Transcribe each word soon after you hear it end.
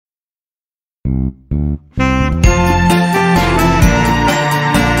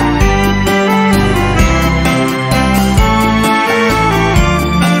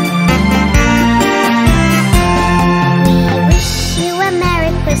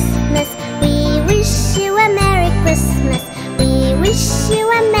Christmas. We wish you a Merry Christmas. We wish you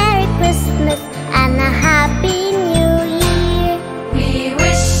a Merry Christmas and a Happy New Year. We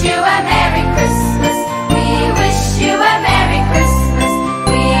wish you a Merry Christmas. We wish you a Merry Christmas.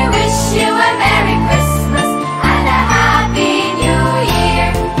 We wish you a Merry Christmas and a Happy New Year.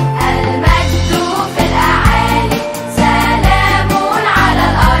 المجد في الأعالي، سلام على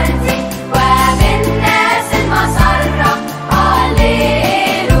الأرض، وبالناس المسرة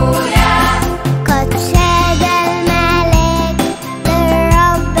هللويا. قد شاد الملاك بالرب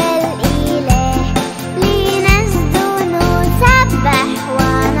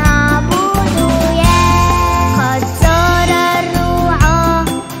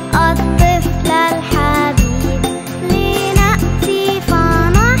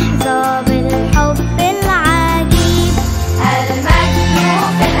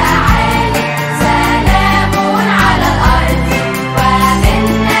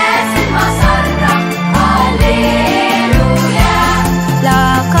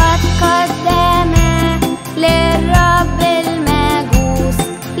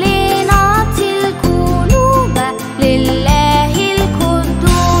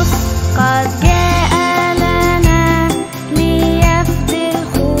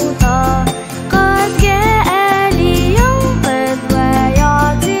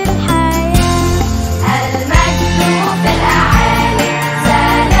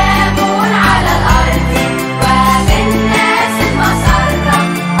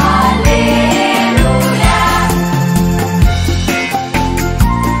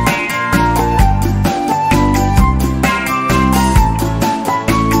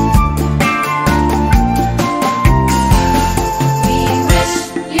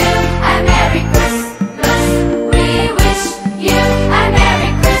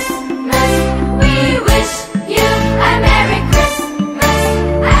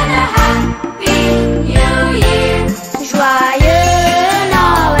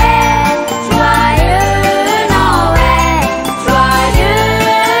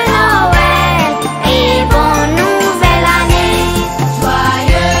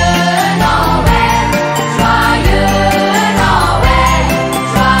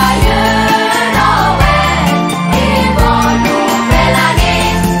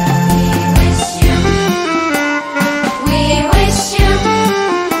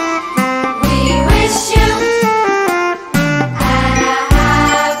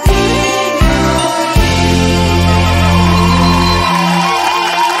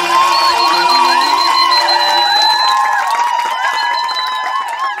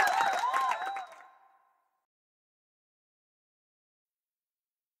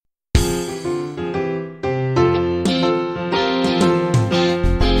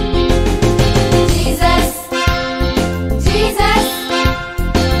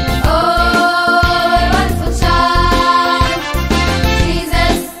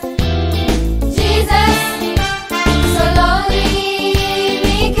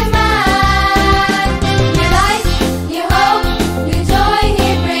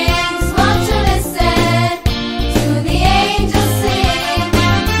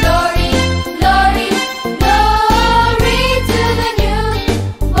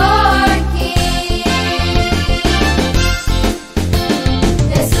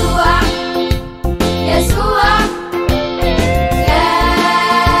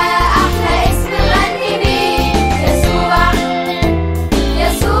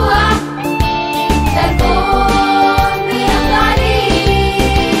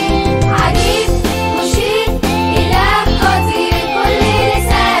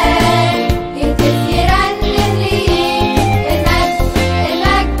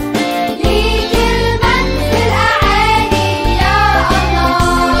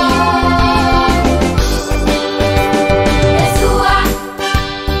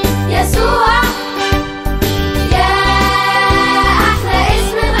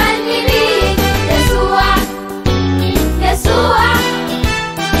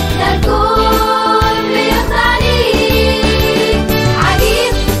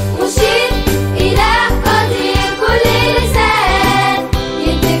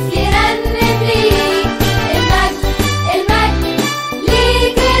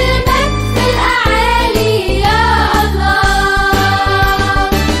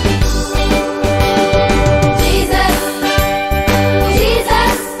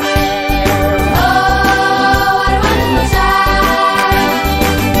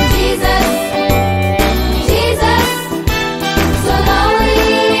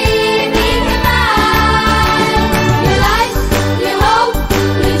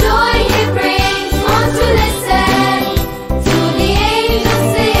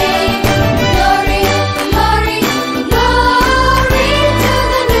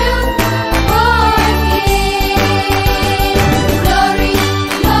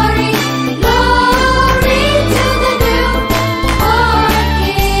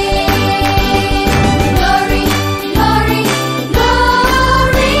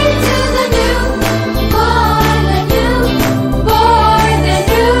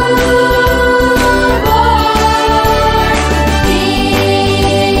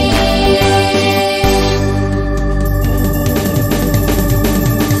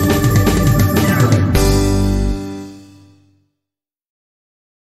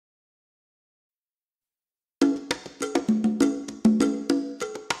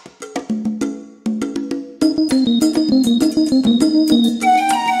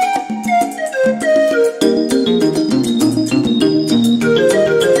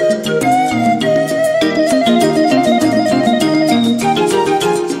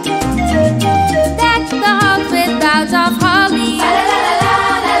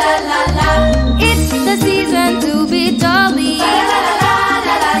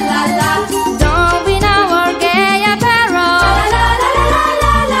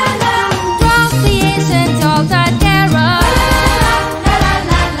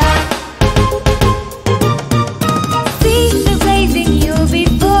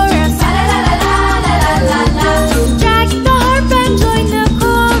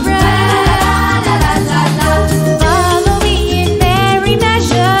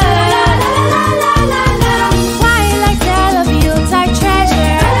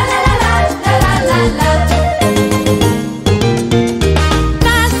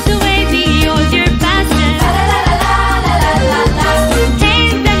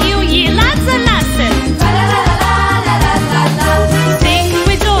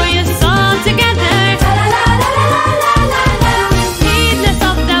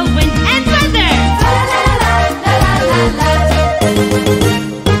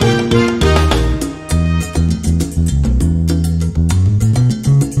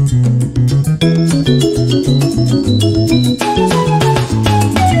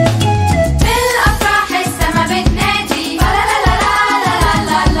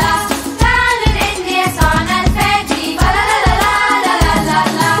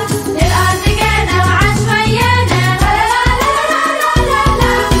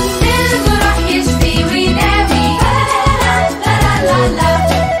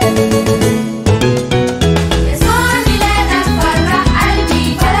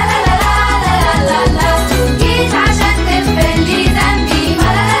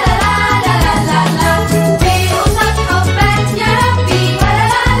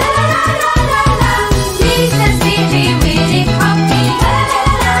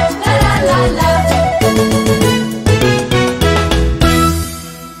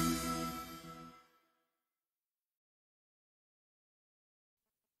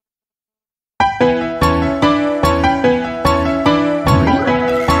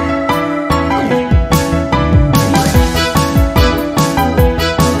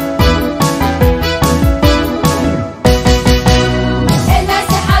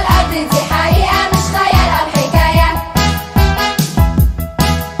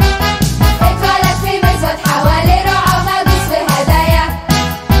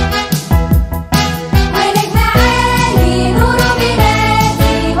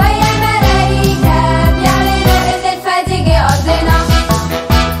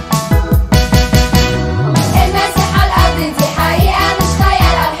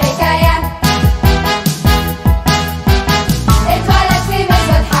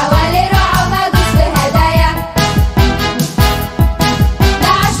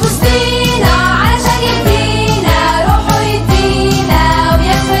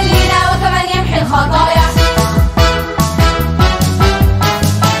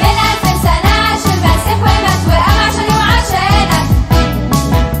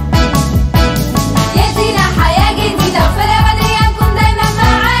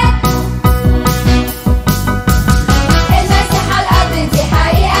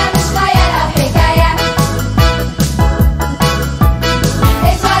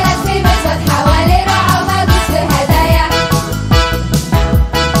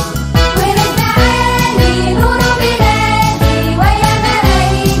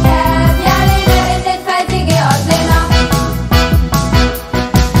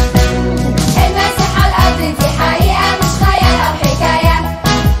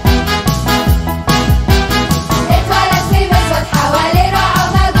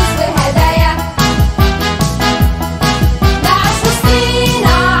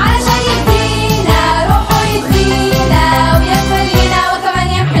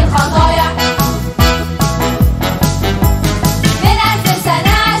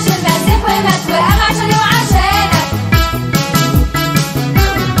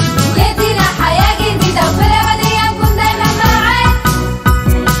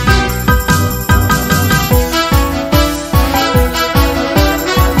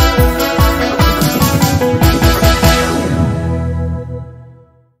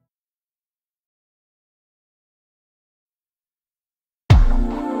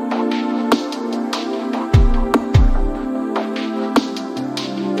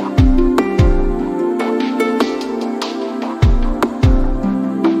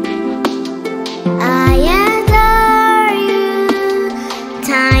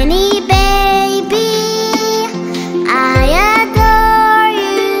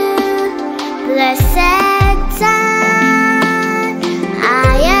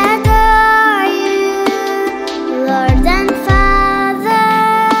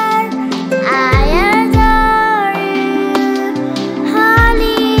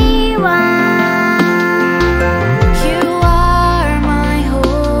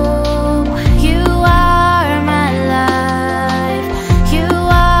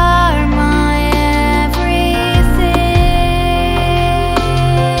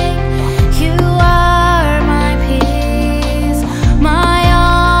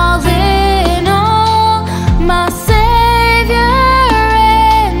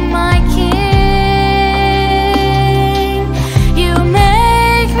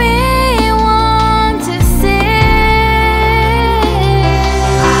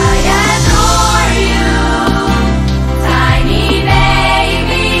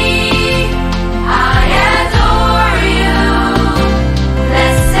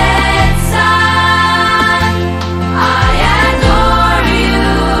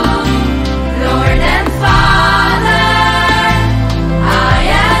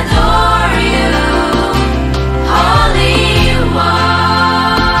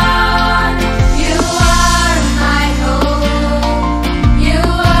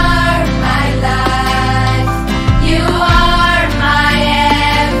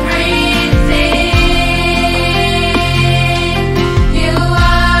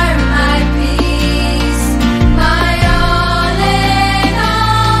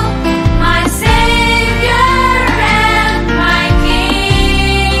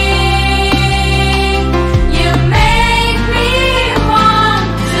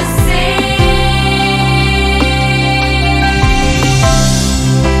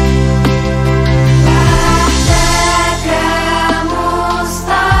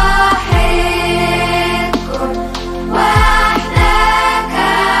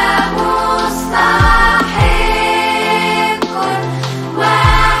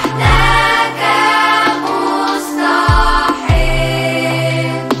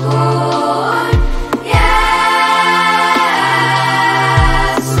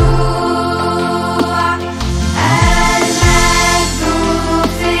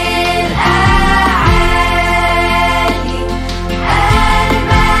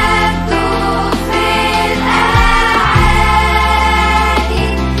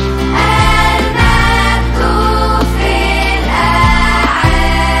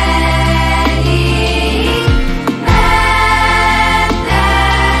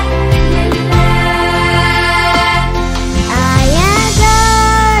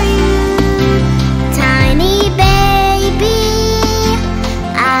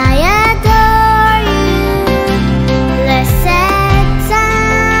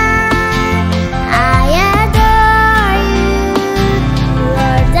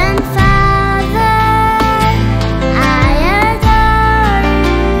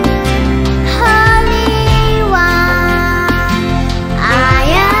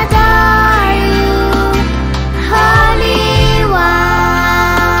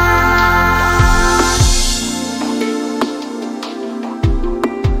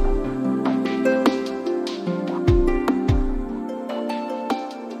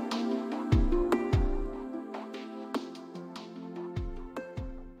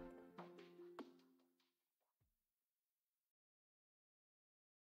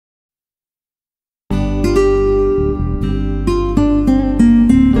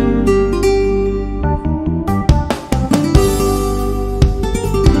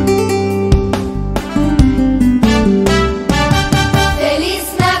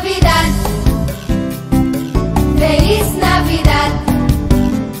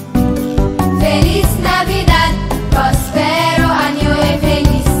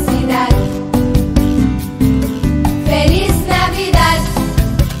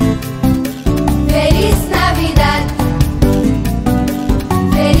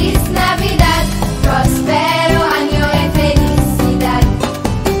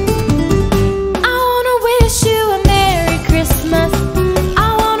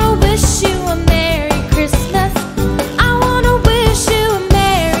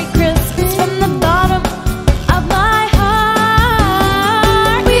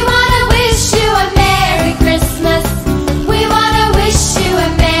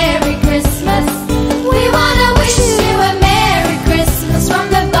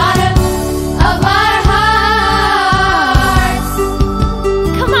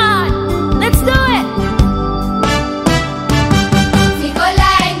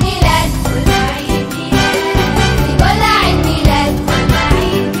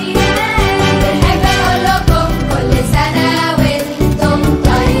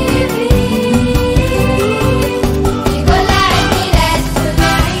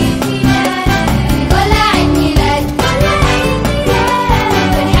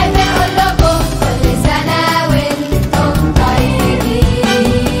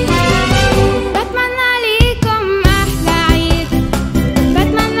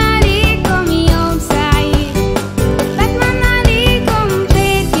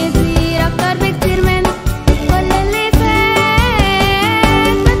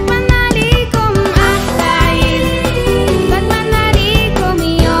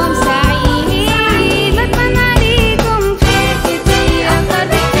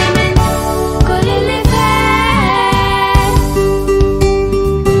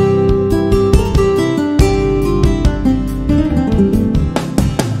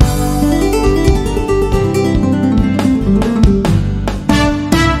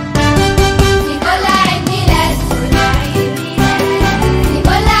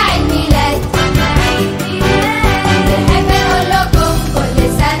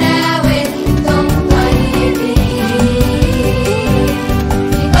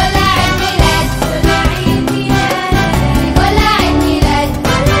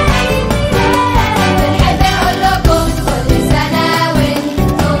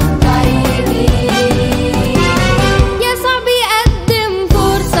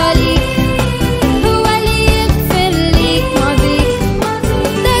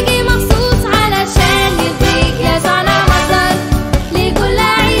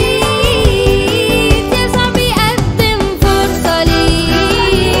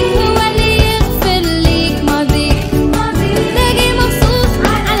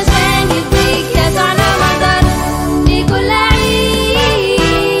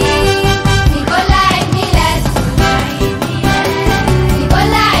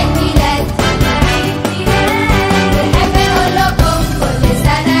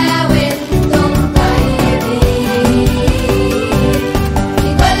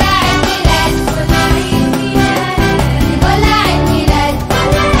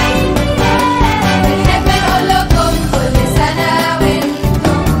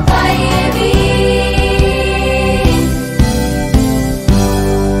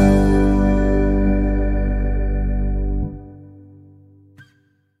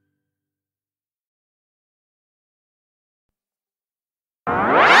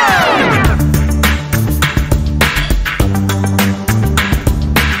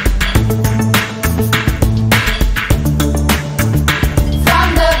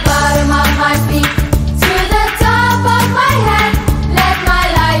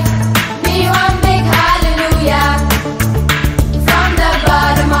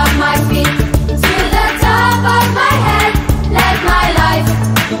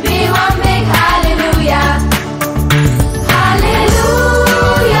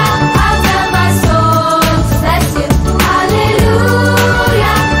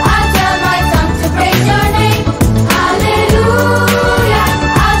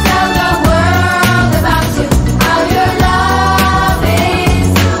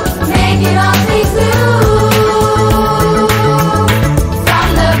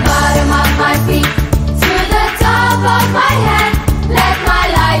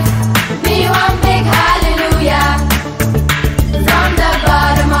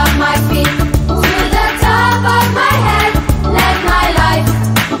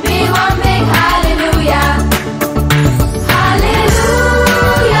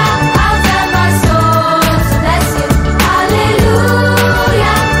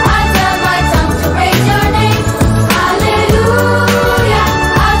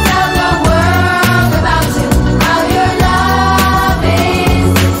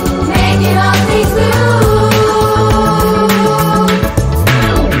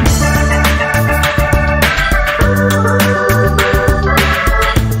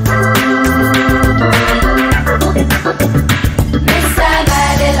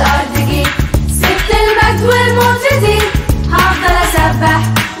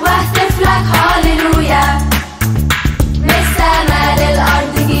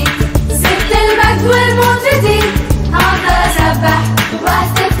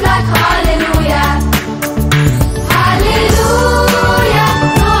واهتف لك هللويا هللويا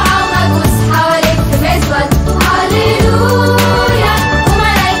روعة ومجوس حواليك في مزود هللويا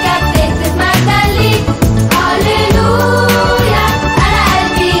وملايكة بتهتف مجدا ليك هللويا أنا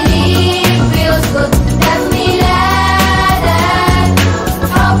قلبي ليك بيسجد ده في ميلادك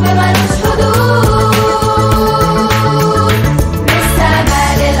حب ملوش حدود من السما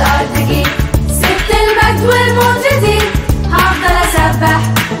للأرض جيت سبت المجد والمجدين هفضل أسبح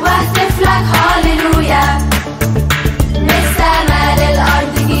واهتف لك هللويا من السما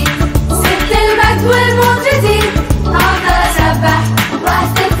للأرض جيت سبت المجد والمجدين هفضل أسبح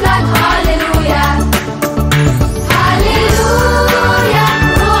واهتف لك هللويا هللويا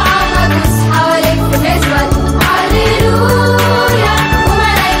روعة ومجوس حواليك في مزود هللويا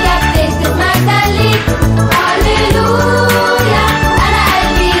وملايكة بتهتف مجدا ليك هللويا أنا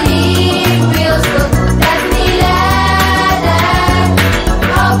قلبي ليك بيسجد ده في ميلادك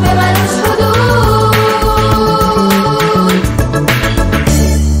حب ملوش حدود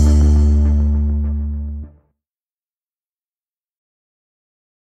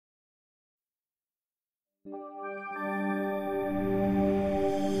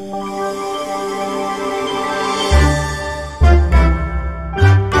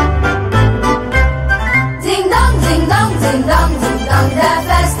Ding dong, ding dong, ding dong, ding dong, the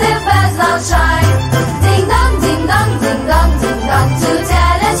festive bells all chime. Ding dong, ding dong, ding dong, ding dong, to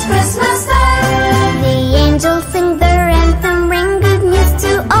tell it's Christmas time. The angels sing their anthem, bring good news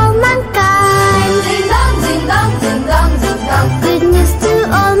to all mankind. Ding dong, ding dong, ding dong, ding dong, Good news to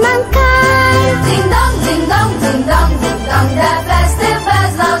all mankind. ding dong, ding dong, ding dong, ding dong, the festive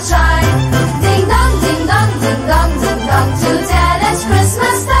bells all chime. Ding dong, ding dong, ding dong, ding dong, to tell it's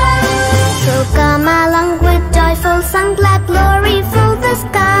Christmas time. So come along with joyful song, let glory fill the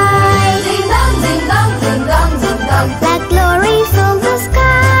sky. Ding dong, ding dong, ding dong, ding dong, Let glory fill the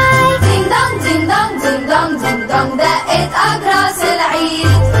sky. ding dong, ding dong, ding dong, ding dong, دقت أجراس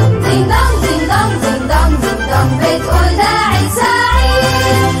العيد. دing dong, ding dong, ding dong, ding dong, بتقول ده عيد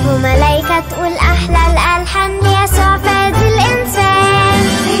سعيد. وملايكة تقول أحلى الألحان ليسوع فاد الإنسان.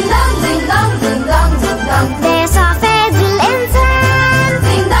 ding dong, ding dong, ding dong, ding dong, ليسوع فاد الإنسان.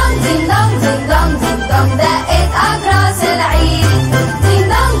 ding dong, ding dong, ding dong, ding dong, دقت أجراس العيد. ding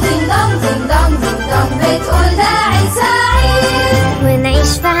dong, ding dong, ding dong, ding dong, بتقول ده عيد سعيد.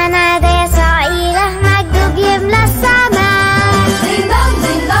 ونعيش في هنادى يسوع إله مجده بيملى السماء. ding dong,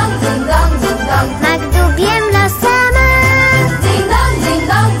 ding dong, ding dong, ding dong, مجده بيملى السماء. ding dong, ding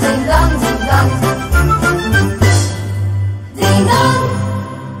dong, ding dong, ding dong, ding dong.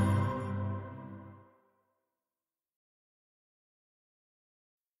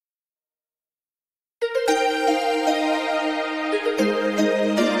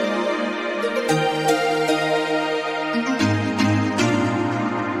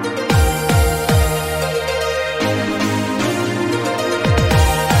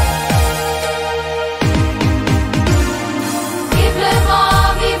 Vive le vent,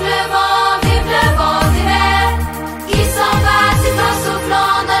 vive le vent, vive le vent d'hiver qui s'en va sifflant,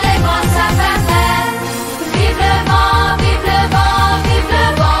 soufflant dans les grands sapins verts. Vive le vent, vive le vent, vive le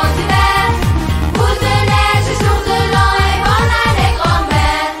vent d'hiver. Boule de neige, jour de l'an et bonne année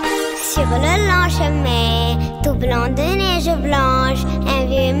grand-mère. Sur le long chemin, tout blanc de neige blanche, un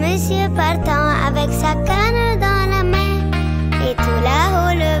vieux monsieur partant avec sa canne dans la main. Et tout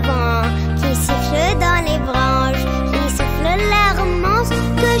là-haut le vent qui siffle dans les branches, qui souffle la romance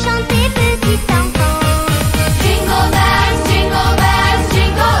que chantait petit enfant. Jingle bells,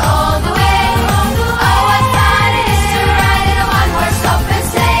 jingle all the way. Oh, what fun it is to ride in a one-horse open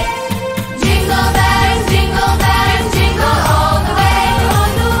sleigh. Jingle bells, jingle all the way. Oh,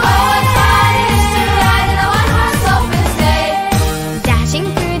 what fun it is to ride in a one-horse open sleigh. Dashing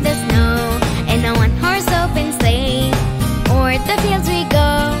through the snow in a one-horse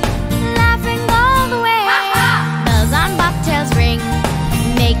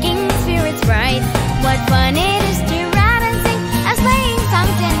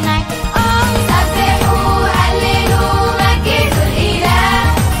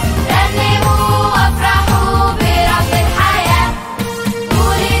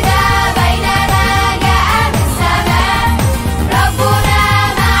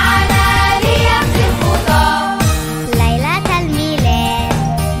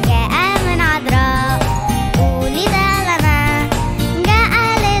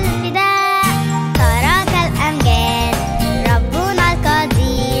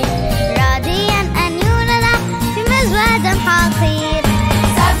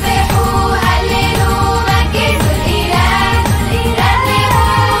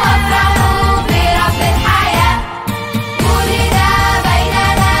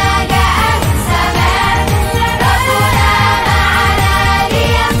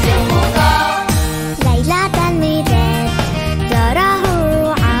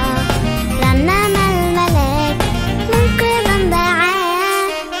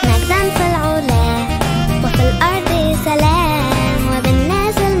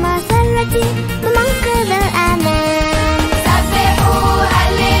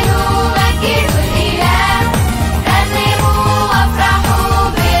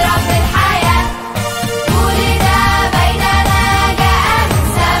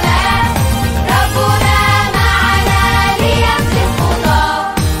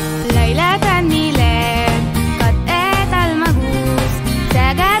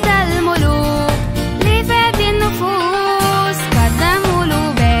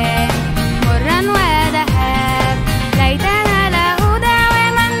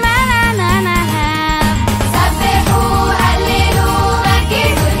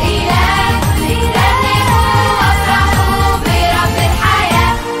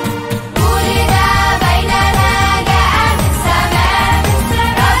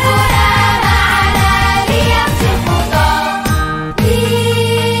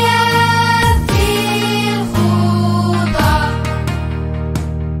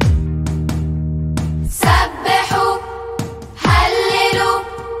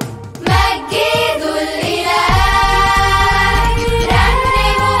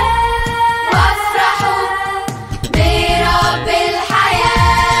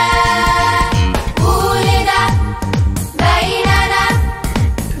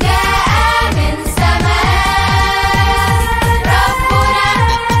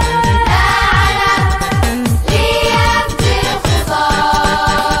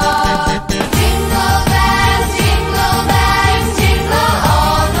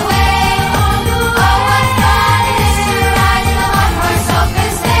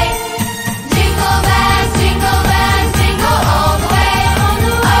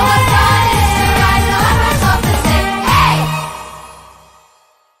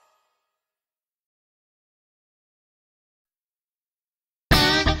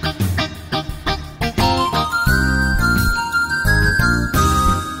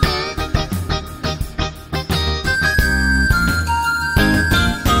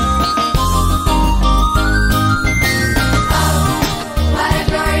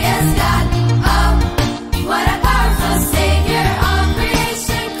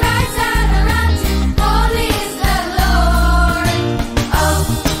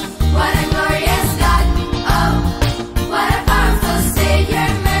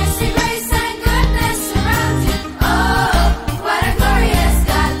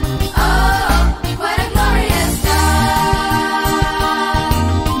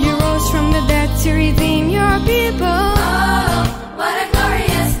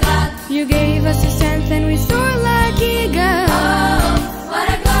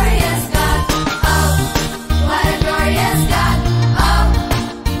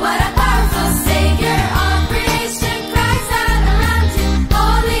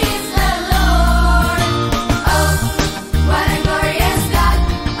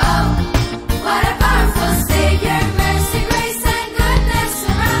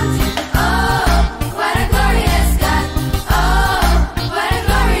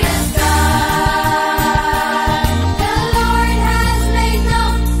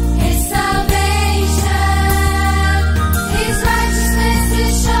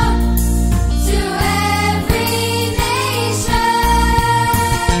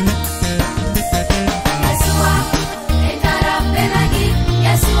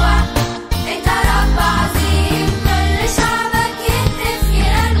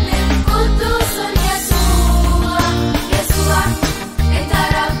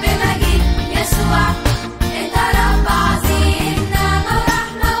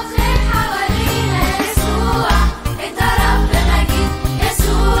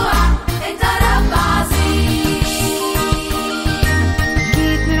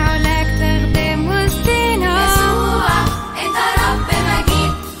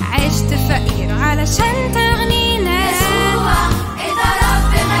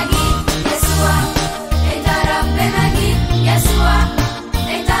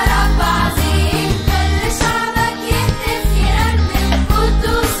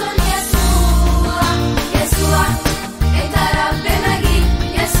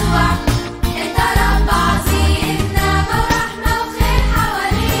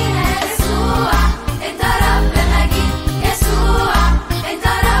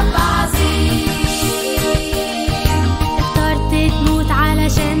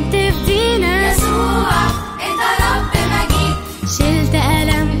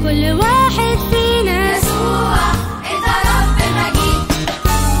كل واحد فينا. يسوع انت رب مجيد.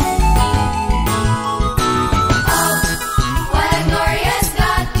 Oh, what a glorious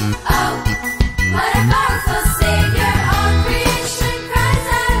God. Oh, what a powerful Savior. All creation cries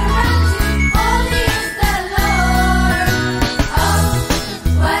out around you. Holy is the Lord. Oh,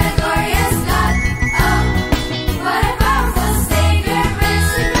 what a glorious God. Oh, what a powerful Savior.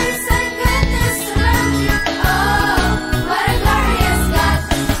 Mercy, grace, and goodness surround you. Oh, what a glorious God.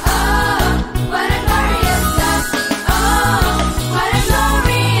 Oh,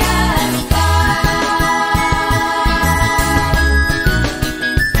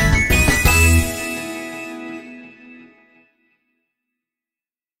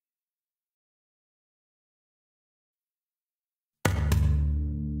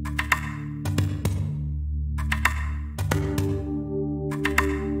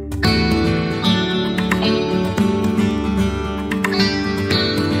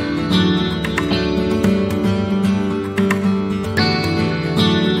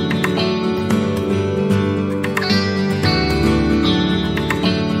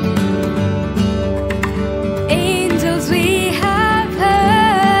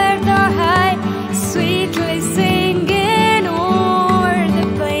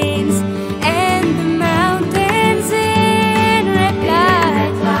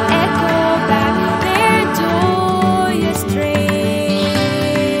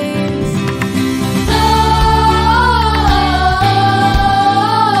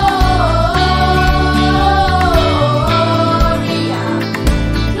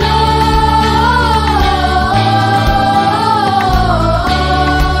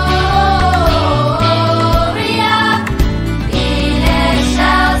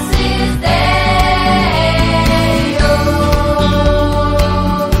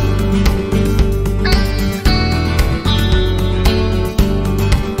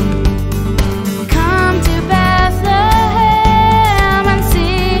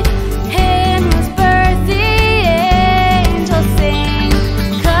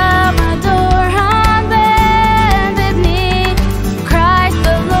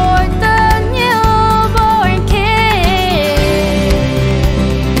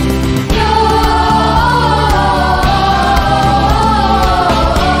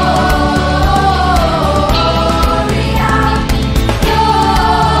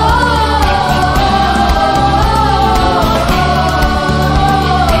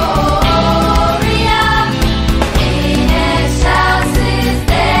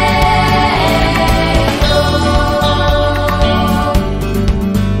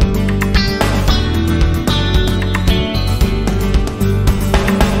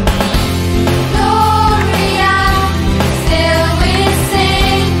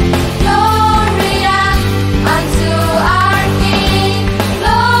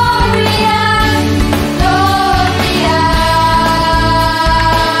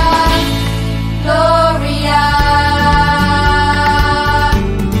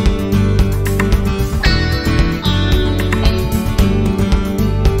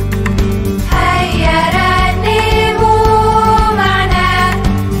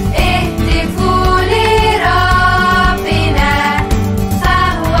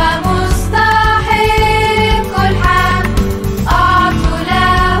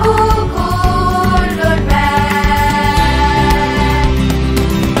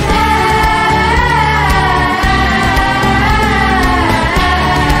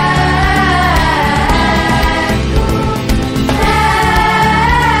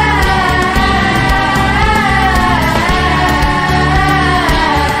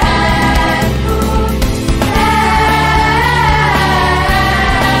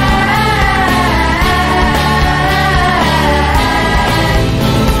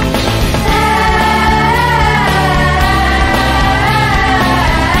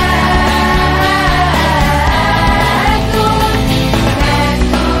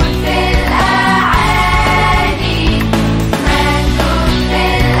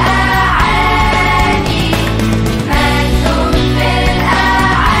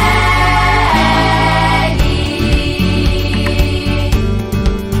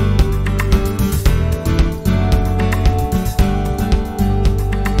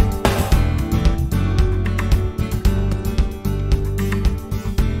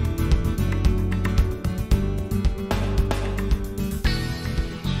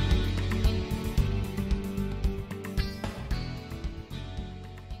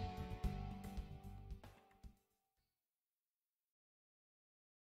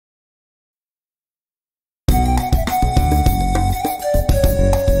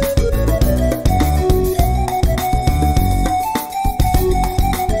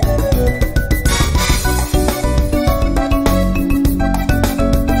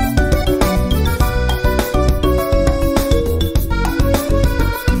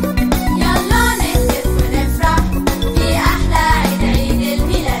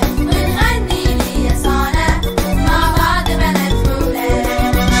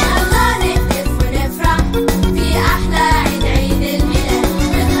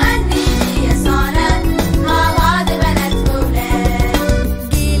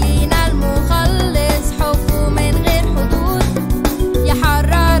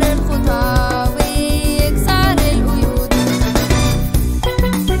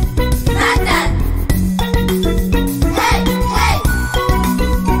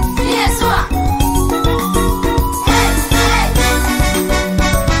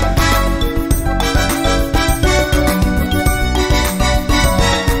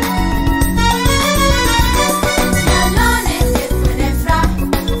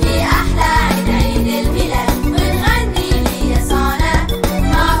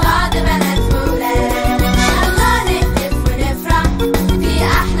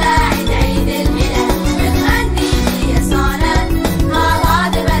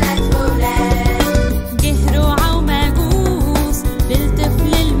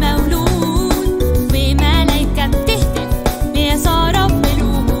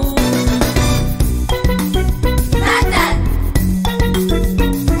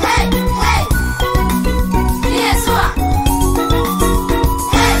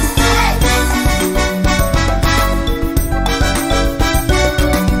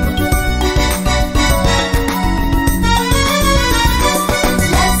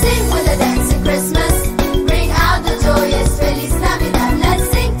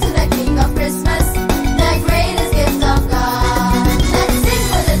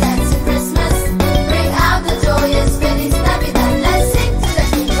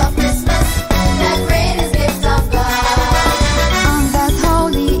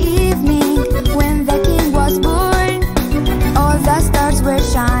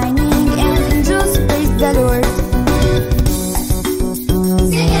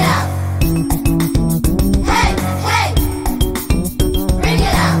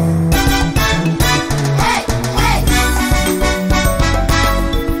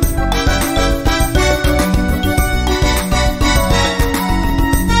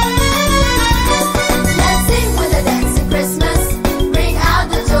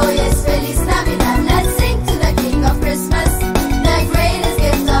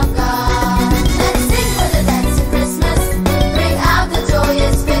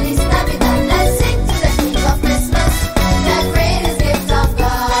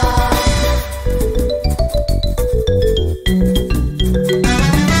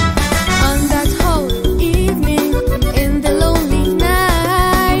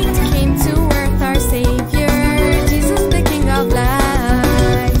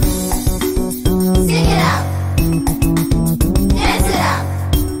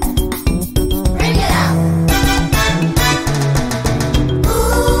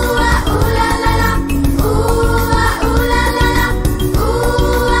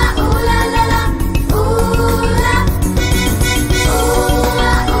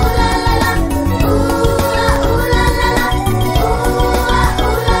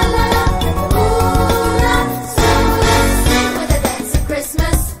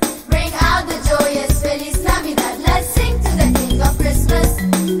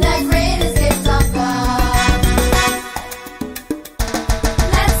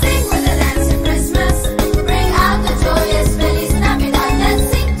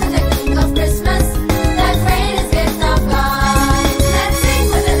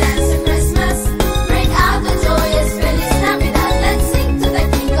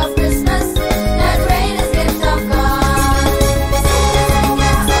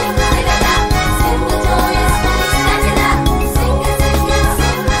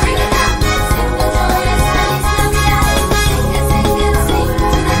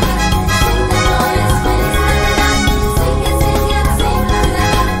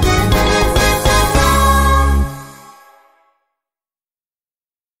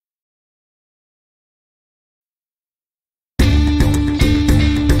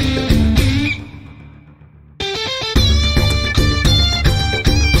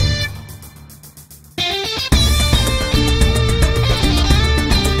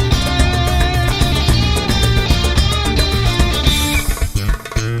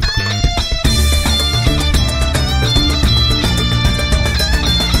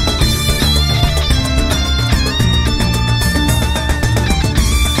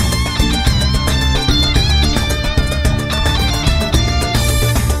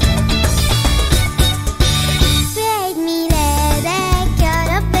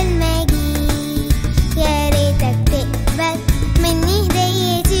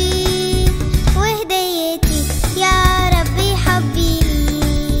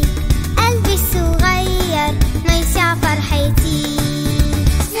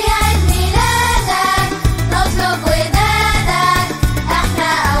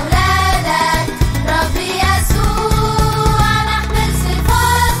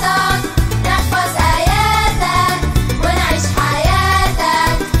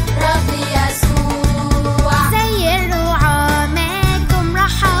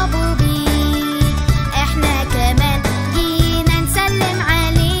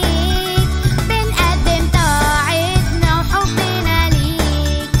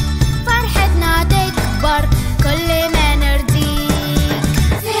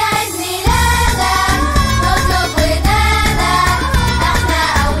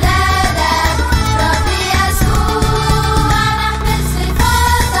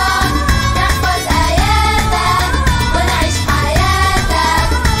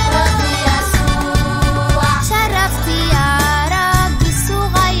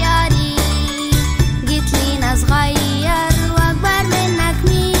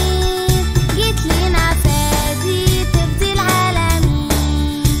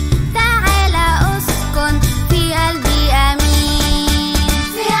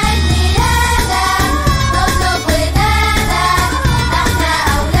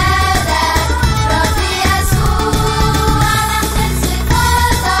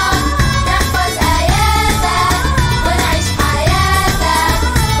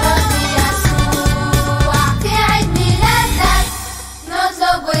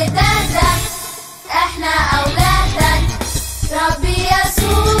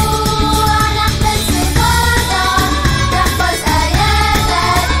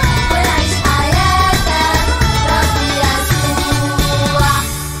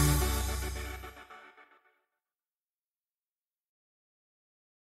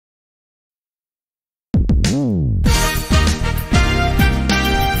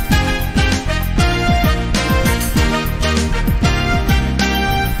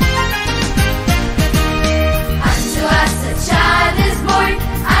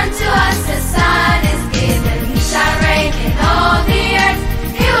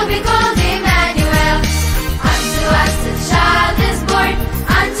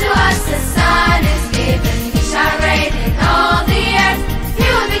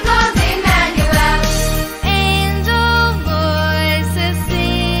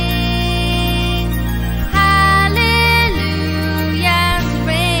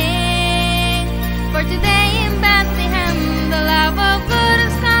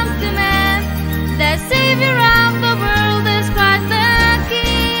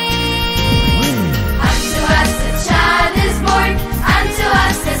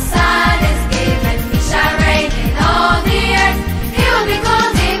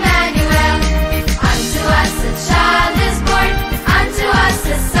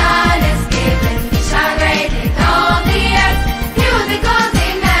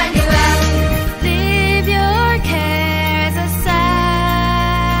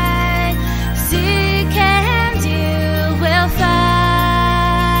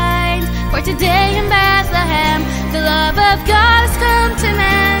 For today in Bethlehem, the love of God has come to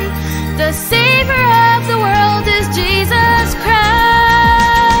men. The Savior of the world is Jesus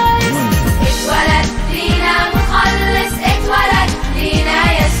Christ. اتولد لينا مخلص، اتولد لينا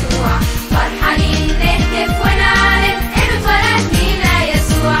يسوع، فرحانين نهتف ونعلن اتولد لينا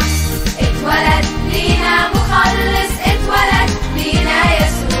يسوع. اتولد لينا مخلص، اتولد لينا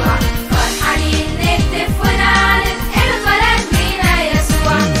يسوع، فرحانين نهتف ونعلن اتولد لينا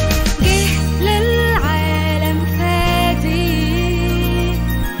يسوع. جه للعالم فادي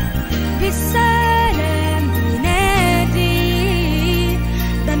بالسلام ينادي،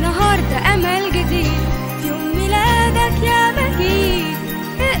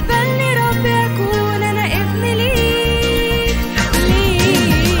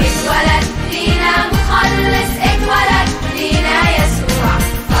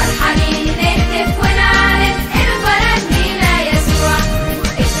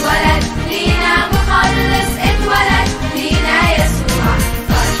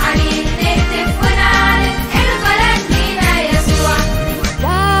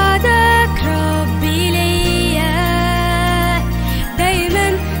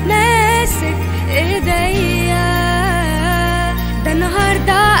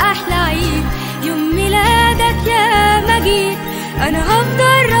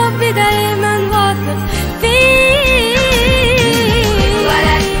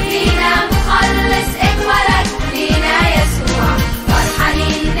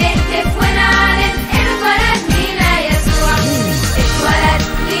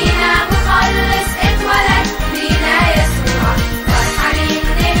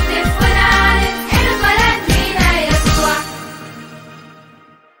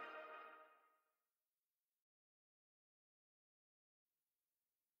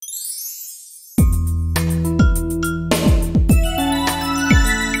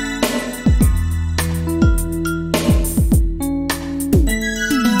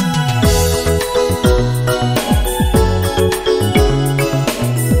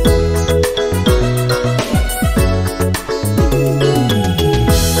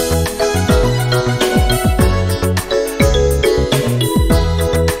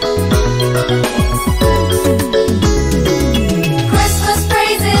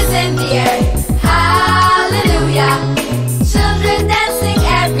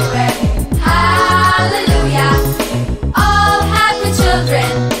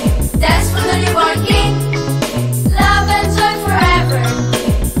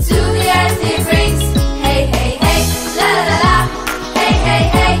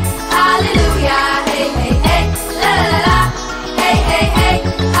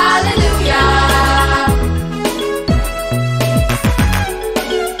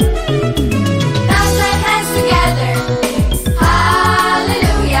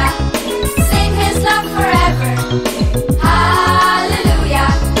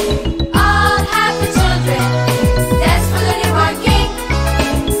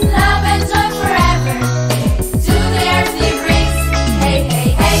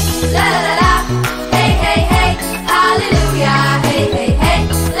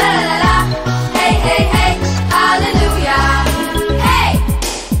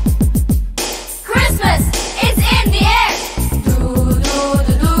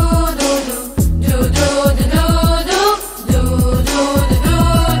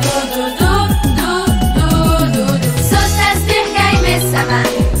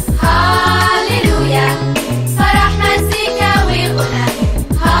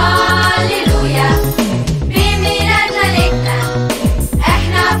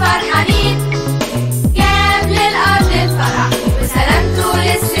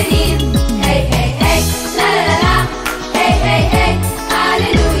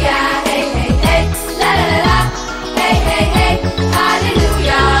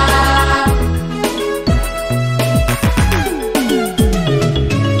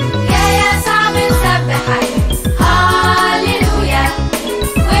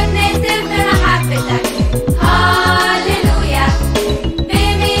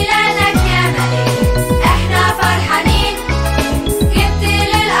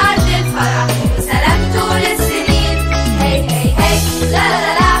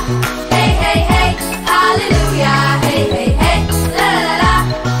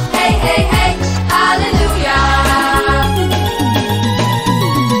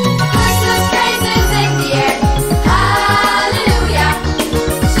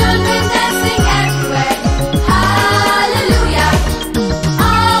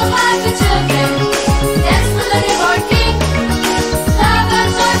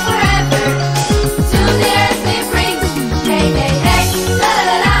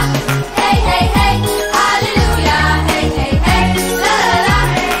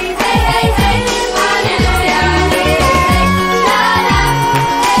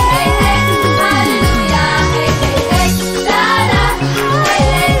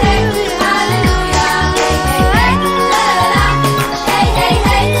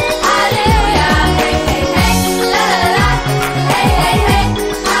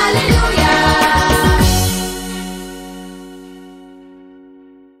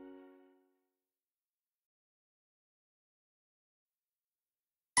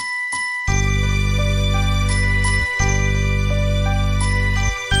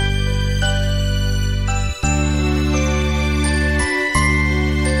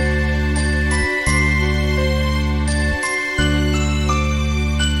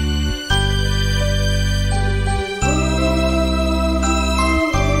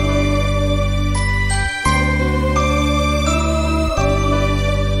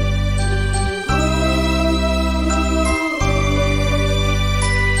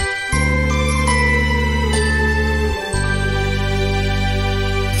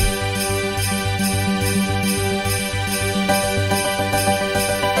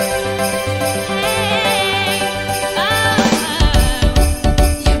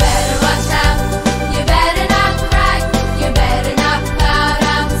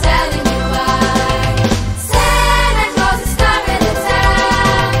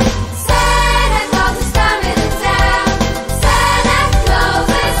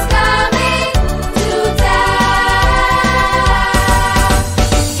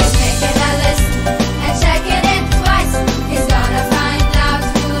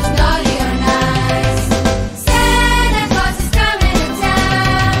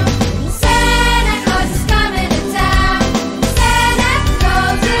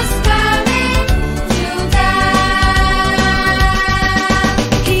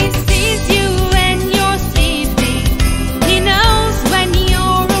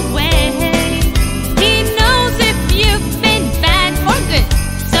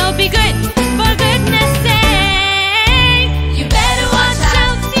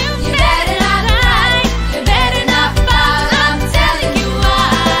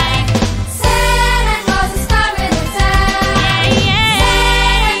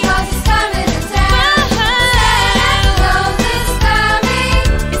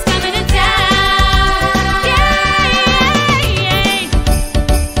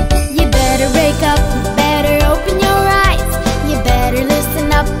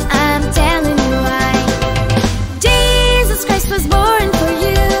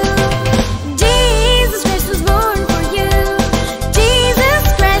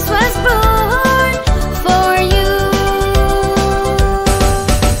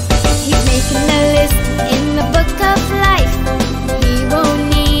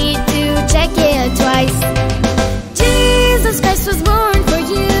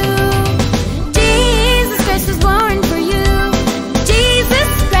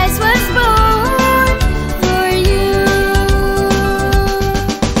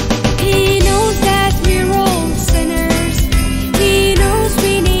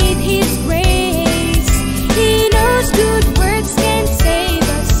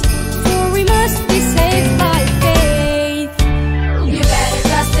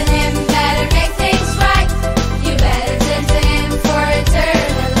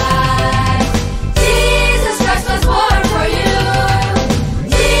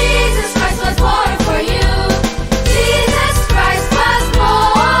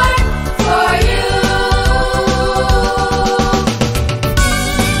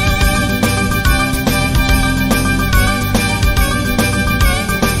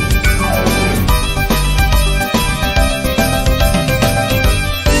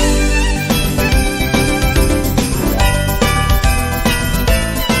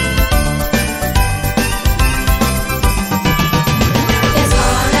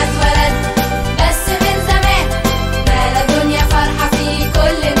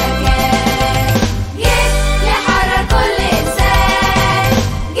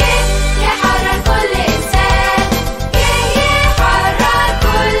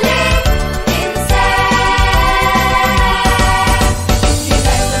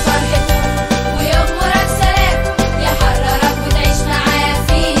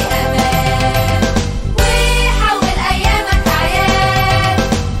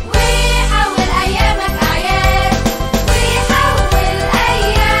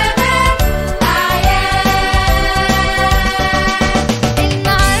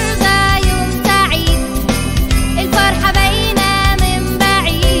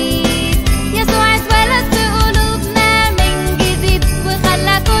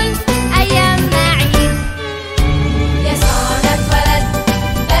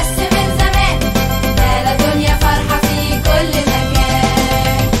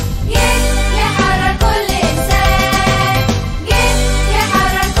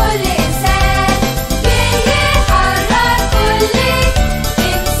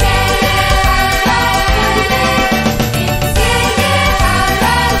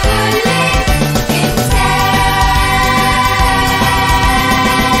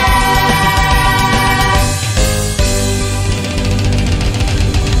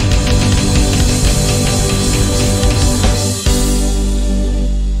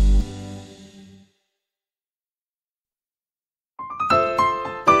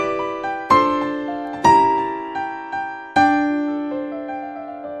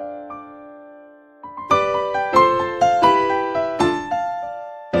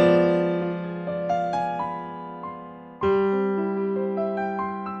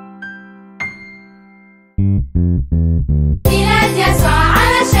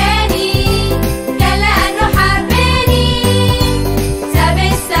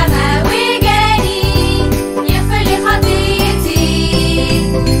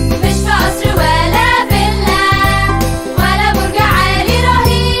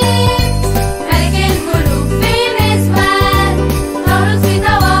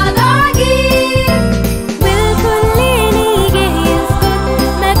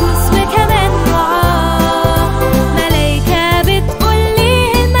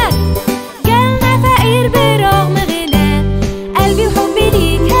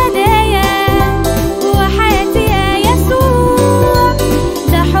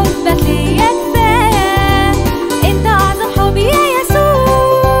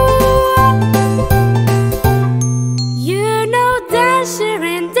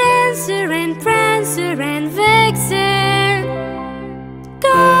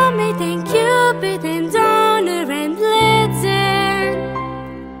 everything Cupid and Donner and Blitzen.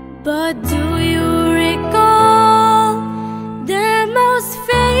 But do you recall the most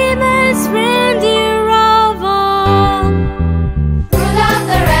famous reindeer of all? Rudolph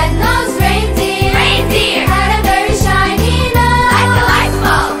the red-nosed reindeer, had a very shiny nose, like a light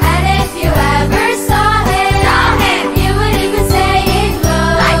bulb. And if you ever saw him, you would even say it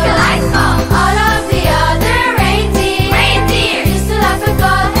glowed, like a light bulb. All of the other reindeer used to laugh and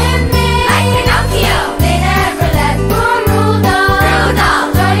call him Nick, like Pinocchio. They never let poor Rudolph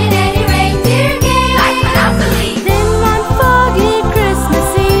join in any reindeer game, like Monopoly. Then one foggy Christmas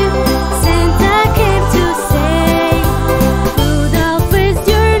Eve, Santa came to say, Rudolph, with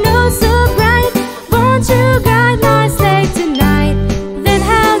your nose so bright, won't you guide my sleigh tonight? Then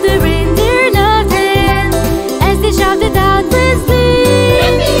how the reindeer loved him as they shouted out with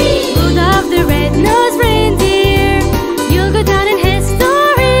glee. Rudolph the red-nosed reindeer, you'll go down in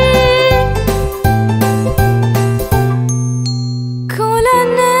history. Quand la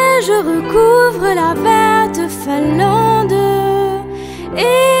neige recouvre la verte Finlande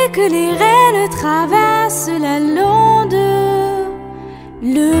et que les rennes traversent la lande,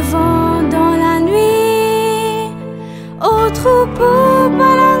 le vent dans la nuit, au troupeau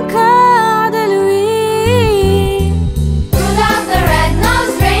parle encore de lui. Rudolph the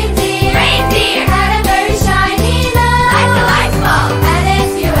red-nosed reindeer, had a very shiny nose, like a light bulb. And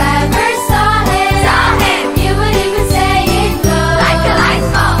if you ever saw him, you would even say it glowed, like a light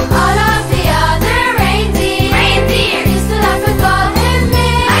bulb. All of the other reindeer used to laugh and call him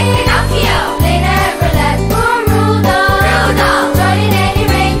Nick, like Pinocchio. They never let poor Rudolph join in any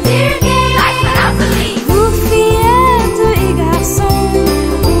reindeer game, like Monopoly. Vous fillettes et garçons,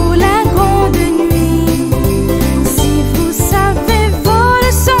 pour la grande nuit, si vous savez vos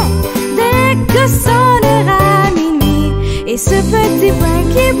leçons, dès que sonnera minuit, et ce petit point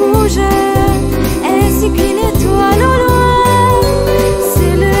qui bouge